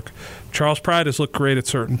Stony Brook. Charles Pride has looked great at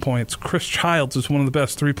certain points. Chris Childs is one of the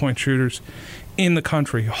best 3-point shooters in the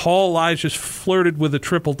country. Hall Elijah's flirted with a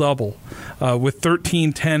triple-double with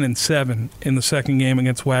 13, 10, and 7 in the second game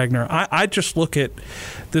against Wagner. I just look at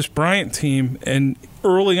this Bryant team, and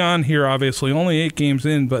early on here, obviously, only 8 games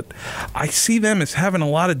in, but I see them as having a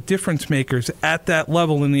lot of difference makers at that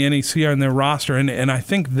level in the NEC on their roster, and I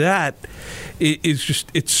think that is just,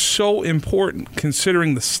 it's so important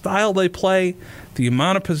considering the style they play, the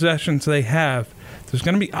amount of possessions they have. There's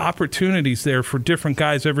going to be opportunities there for different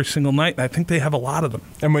guys every single night, and I think they have a lot of them.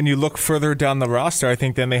 And when you look further down the roster, I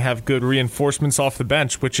think then they have good reinforcements off the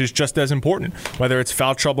bench, which is just as important. Whether it's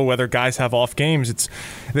foul trouble, whether guys have off games,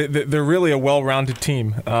 they're really a well-rounded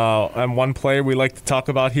team. And one player we like to talk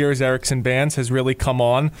about here is Erickson Bands, has really come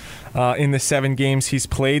on in the 7 games he's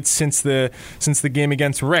played since the game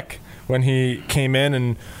against Rick, when he came in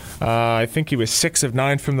and I think he was 6 of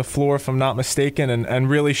 9 from the floor, if I'm not mistaken, and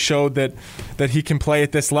really showed that he can play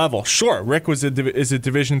at this level. Sure, Rick is a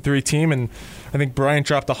Division III team, and I think Bryant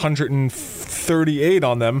dropped 138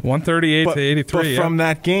 on them. 138 to 83. But from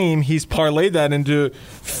that game, he's parlayed that into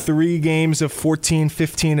 3 games of 14,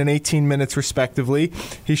 15, and 18 minutes, respectively.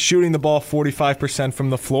 He's shooting the ball 45%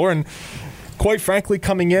 from the floor, and quite frankly,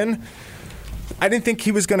 coming in, I didn't think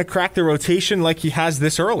he was going to crack the rotation like he has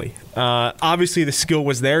this early. Obviously, the skill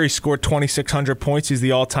was there. He scored 2,600 points. He's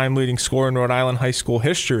the all-time leading scorer in Rhode Island high school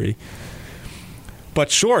history. But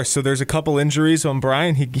sure, so there's a couple injuries on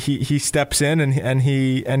Bryant. He steps in and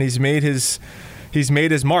he's made his he's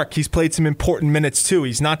made his mark. He's played some important minutes too.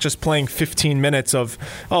 He's not just playing 15 minutes of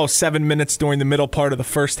 7 minutes during the middle part of the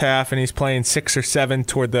first half, and he's playing 6 or 7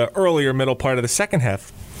 toward the earlier middle part of the second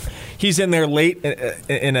half. He's in there late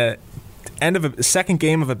in a end of a second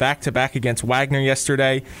game of a back-to-back against Wagner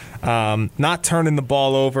yesterday, not turning the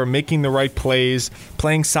ball over, making the right plays,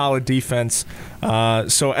 playing solid defense.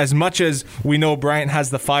 So as much as we know Bryant has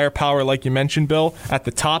the firepower, like you mentioned, Bill, at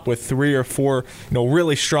the top with 3 or 4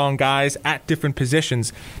 really strong guys at different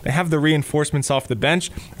positions, they have the reinforcements off the bench,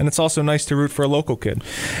 and it's also nice to root for a local kid.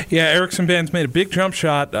 Yeah, Erickson Band's made a big jump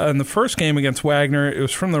shot in the first game against Wagner. It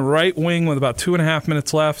was from the right wing with about 2.5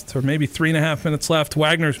 minutes left, or maybe 3.5 minutes left.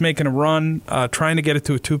 Wagner's making a run, trying to get it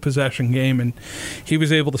to a 2-possession game, and he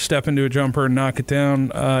was able to step into a jumper and knock it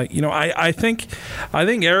down. I think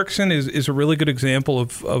Erickson is a really good example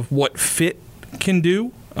of what fit can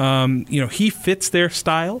do. He fits their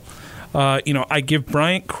style. I give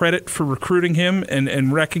Bryant credit for recruiting him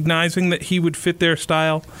and recognizing that he would fit their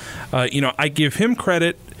style. I give him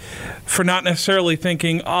credit for not necessarily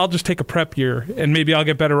thinking, I'll just take a prep year and maybe I'll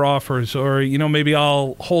get better offers, or maybe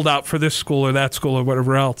I'll hold out for this school or that school or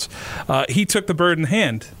whatever else. He took the bird in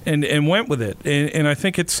hand and went with it, and I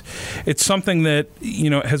think it's something that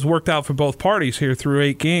has worked out for both parties here through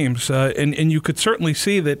 8 games, and you could certainly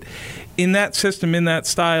see that in that system, in that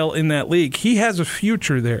style, in that league, he has a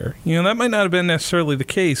future there. That might not have been necessarily the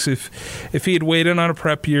case if he had waited on a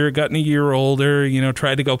prep year, gotten a year older,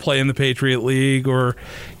 tried to go play in the Patriot League, or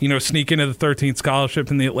sneak into the 13th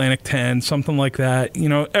scholarship in the Atlantic 10, something like that.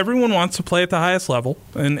 Everyone wants to play at the highest level,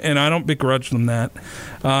 and I don't begrudge them that.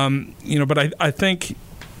 But I think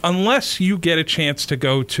unless you get a chance to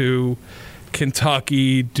go to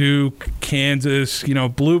Kentucky, Duke, Kansas,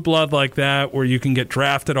 blue blood like that, where you can get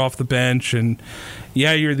drafted off the bench and,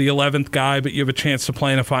 you're the 11th guy, but you have a chance to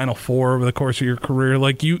play in a Final Four over the course of your career.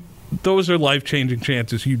 Those are life-changing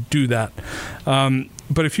chances. You do that.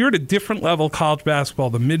 But if you're at a different level, college basketball,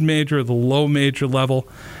 the mid-major, the low-major level,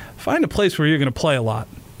 find a place where you're going to play a lot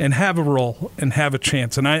and have a role and have a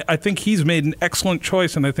chance. And I think he's made an excellent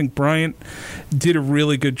choice, and I think Bryant did a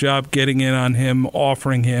really good job getting in on him,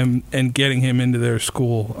 offering him, and getting him into their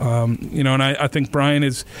school. And I think Bryant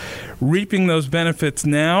is reaping those benefits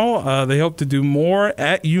now. They hope to do more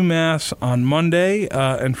at UMass on Monday,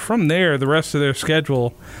 and from there, the rest of their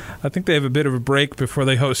schedule, I think they have a bit of a break before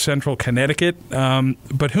they host Central Connecticut.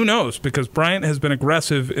 But who knows? Because Bryant has been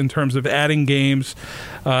aggressive in terms of adding games.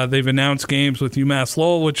 They've announced games with UMass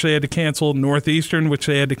Lowell, which they had to cancel, Northeastern, which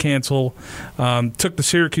they had to cancel, took the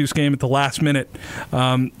Syracuse game at the last minute.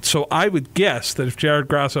 So I would guess that if Jared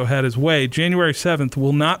Grasso had his way, January 7th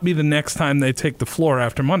will not be the next time they take the floor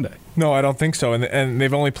after Monday. No, I don't think so. And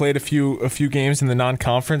they've only played a few games in the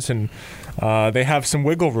non-conference, and they have some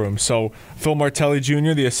wiggle room. So Phil Martelli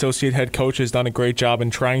Jr., the associate head coach, has done a great job in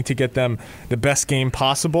trying to get them the best game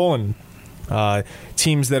possible, and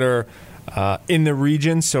teams that are in the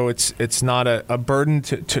region, so it's not a burden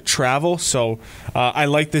to travel. So I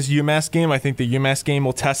like this UMass game. I think the UMass game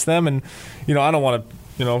will test them, and I don't want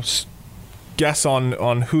to guess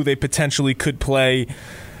on who they potentially could play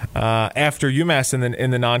after UMass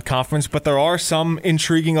in the non-conference, but there are some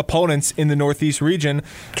intriguing opponents in the Northeast region,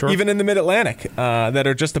 sure, even in the Mid-Atlantic, that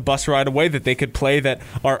are just a bus ride away that they could play, that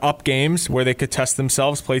are up games where they could test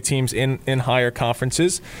themselves, play teams in higher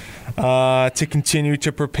conferences to continue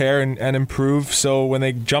to prepare and improve. So when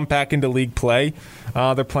they jump back into league play,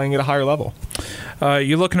 they're playing at a higher level.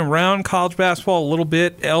 You're looking around college basketball a little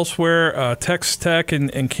bit elsewhere. Texas Tech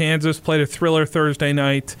and Kansas played a thriller Thursday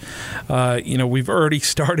night. We've already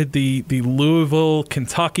started the Louisville,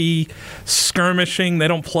 Kentucky skirmishing. They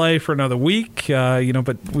don't play for another week,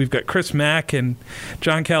 but we've got Chris Mack and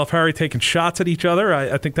John Calipari taking shots at each other.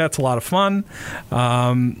 I think that's a lot of fun.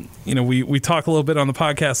 We talked a little bit on the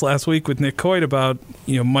podcast last week with Nick Coit about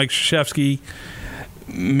Mike Krzyzewski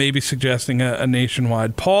maybe suggesting a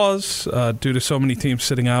nationwide pause due to so many teams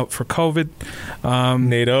sitting out for COVID.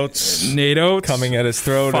 Nate Oates coming at his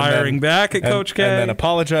throat, firing back at Coach K, and then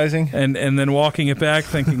apologizing, and then walking it back,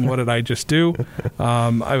 thinking, "What did I just do?"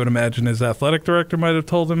 I would imagine his athletic director might have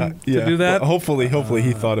told him to do that. Well, hopefully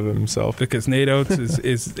he thought of it himself, because Nate Oates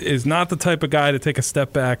is not the type of guy to take a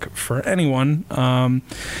step back for anyone.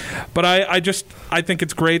 But I think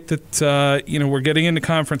it's great that we're getting into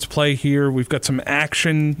conference play here. We've got some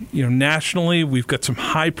action, nationally. We've got some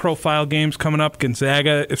high-profile games coming up.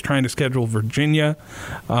 Gonzaga is trying to schedule Virginia.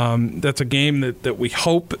 That's a game that we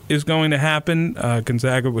hope is going to happen.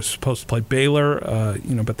 Gonzaga was supposed to play Baylor,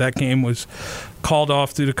 but that game was called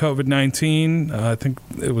off due to COVID-19. I think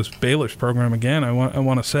it was Baylor's program again, I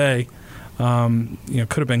want to say.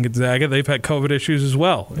 Could have been Gonzaga. They've had COVID issues as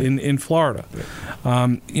well in Florida.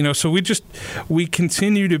 So we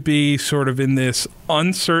continue to be sort of in this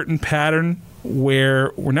uncertain pattern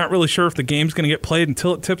where we're not really sure if the game's going to get played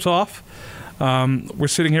until it tips off. We're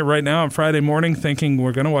sitting here right now on Friday morning thinking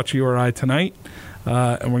we're going to watch URI tonight,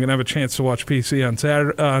 and we're going to have a chance to watch PC on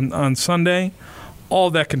Saturday, on Sunday. All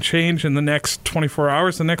of that can change in the next 24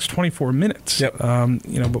 hours, the next 24 minutes. Yep.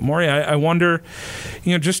 But Morey, I wonder,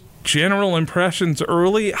 just general impressions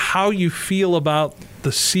early, how you feel about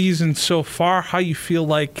the season so far, how you feel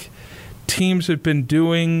like teams have been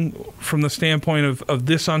doing from the standpoint of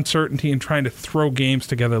this uncertainty and trying to throw games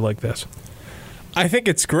together like this. I think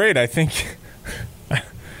it's great. I think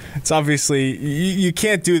it's obviously you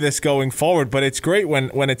can't do this going forward, but it's great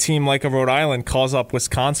when a team like a Rhode Island calls up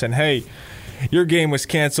Wisconsin, hey, your game was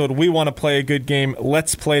canceled. We want to play a good game.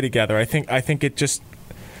 Let's play together. I think it just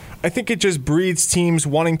breeds teams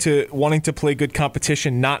wanting to play good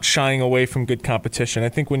competition, not shying away from good competition. I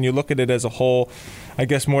think when you look at it as a whole, I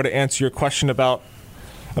guess more to answer your question about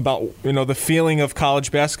the feeling of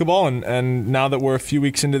college basketball, and now that we're a few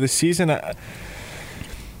weeks into the season.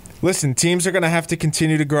 Listen, teams are going to have to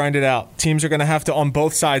continue to grind it out. Teams are going to have to, on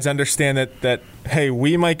both sides, understand that, hey,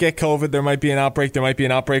 we might get COVID. There might be an outbreak. There might be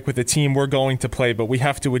an outbreak with the team we're going to play, but we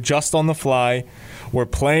have to adjust on the fly. We're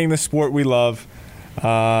playing the sport we love.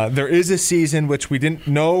 There is a season which we didn't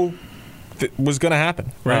know that was going to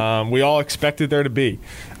happen. Right. We all expected there to be.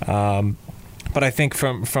 But I think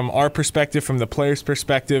from our perspective, from the players'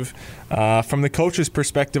 perspective, from the coach's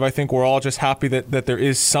perspective, I think we're all just happy that there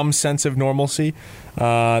is some sense of normalcy,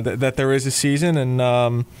 that there is a season,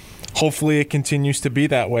 and hopefully it continues to be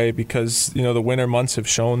that way because the winter months have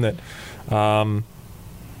shown that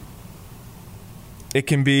it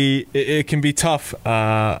can be tough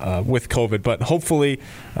with COVID, but hopefully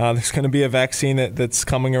there's going to be a vaccine that's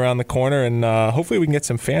coming around the corner, and hopefully we can get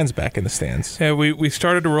some fans back in the stands. Yeah, we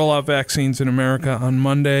started to roll out vaccines in America on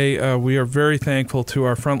Monday. We are very thankful to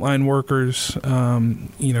our frontline workers,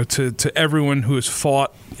 to everyone who has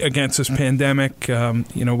fought against this pandemic,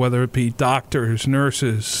 whether it be doctors,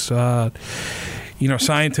 nurses,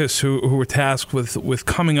 scientists who were tasked with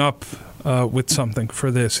coming up with something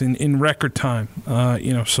for this in record time.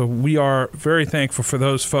 So we are very thankful for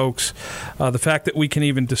those folks. The fact that we can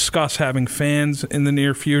even discuss having fans in the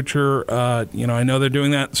near future, I know they're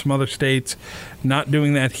doing that in some other states, not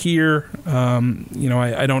doing that here.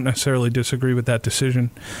 I don't necessarily disagree with that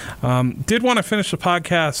decision. Did want to finish the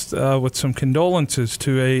podcast with some condolences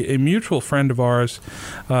to a mutual friend of ours,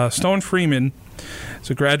 Stone Freeman. He's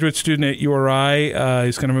a graduate student at URI.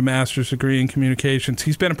 He's going to have a master's degree in communications.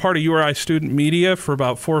 He's been a part of URI student media for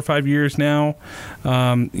about 4 or 5 years now.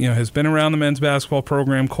 Has been around the men's basketball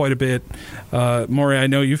program quite a bit. Morey, I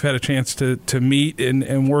know you've had a chance to meet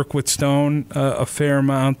and work with Stone a fair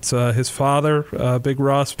amount. His father, Big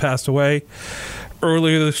Russ, passed away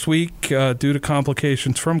earlier this week due to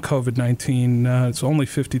complications from COVID-19. He's only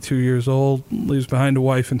 52 years old, leaves behind a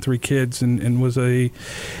wife and 3 kids, and was a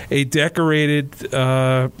decorated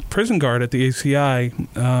prison guard at the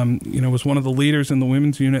ACI. Was one of the leaders in the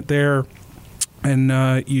women's unit there. And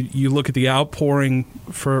you look at the outpouring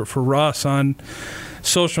for Russ on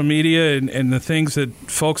social media and the things that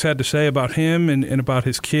folks had to say about him and about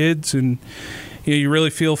his kids, and you really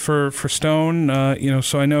feel for Stone.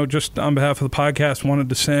 So I know just on behalf of the podcast, wanted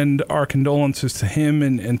to send our condolences to him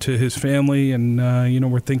and to his family, and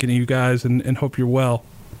we're thinking of you guys and hope you're well.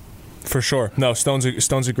 For sure. No, Stone's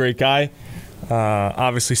a great guy.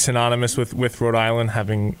 Obviously synonymous with Rhode Island,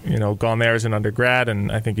 having gone there as an undergrad,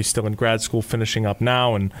 and I think he's still in grad school finishing up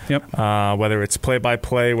now. And yep. Whether it's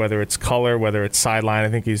play-by-play, whether it's color, whether it's sideline, I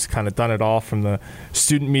think he's kind of done it all from the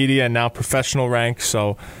student media and now professional ranks.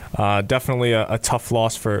 So definitely a tough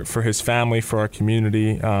loss for his family, for our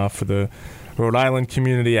community, for the Rhode Island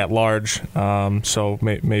community at large. So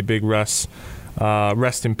may Big Russ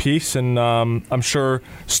rest in peace, and I'm sure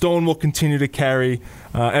Stone will continue to carry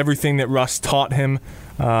everything that Russ taught him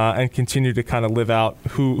and continue to kind of live out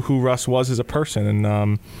who Russ was as a person.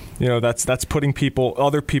 And that's putting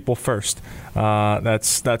other people first.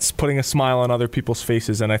 That's putting a smile on other people's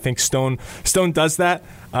faces, and I think Stone does that.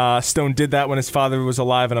 Stone did that when his father was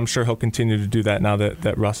alive, and I'm sure he'll continue to do that now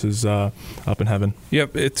that Russ is up in heaven.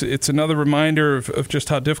 Yep, it's another reminder of just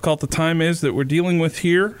how difficult the time is that we're dealing with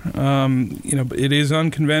here. It is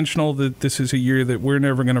unconventional that this is a year that we're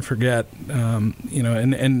never going to forget.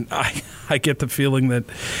 And I get the feeling that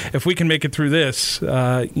if we can make it through this,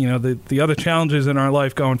 the other challenges in our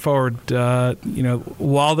life going forward,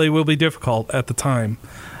 while they will be difficult at the time,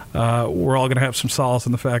 we're all going to have some solace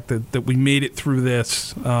in the fact that we made it through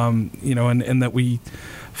this, and that we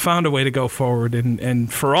found a way to go forward.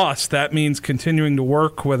 And for us, that means continuing to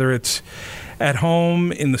work, whether it's at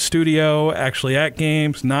home, in the studio, actually at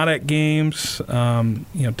games, not at games.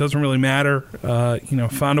 It doesn't really matter.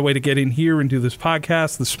 Found a way to get in here and do this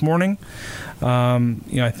podcast this morning.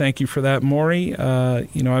 I thank you for that, Morey. I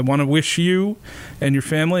want to wish you and your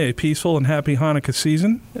family a peaceful and happy Hanukkah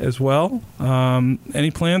season as well.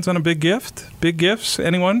 Any plans on a big gift? Big gifts?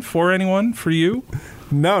 Anyone? For anyone? For you?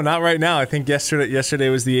 No, not right now. I think yesterday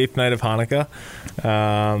was the 8th night of Hanukkah.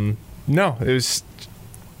 No, it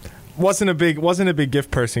wasn't a big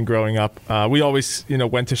gift person growing up. We always,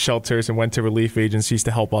 went to shelters and went to relief agencies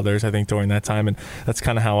to help others, I think, during that time, and that's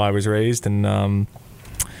kind of how I was raised, and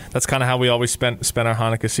that's kind of how we always spent our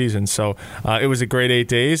Hanukkah season. So it was a great 8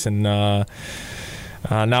 days, and now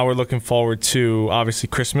we're looking forward to, obviously,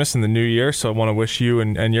 Christmas and the New Year. So I want to wish you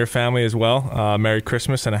and your family as well Merry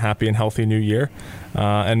Christmas and a happy and healthy New Year.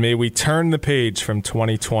 And may we turn the page from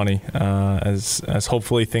 2020 as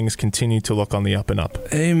hopefully things continue to look on the up and up.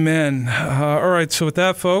 Amen. All right, so with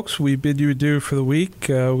that, folks, we bid you adieu for the week.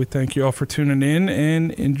 We thank you all for tuning in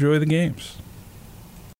and enjoy the games.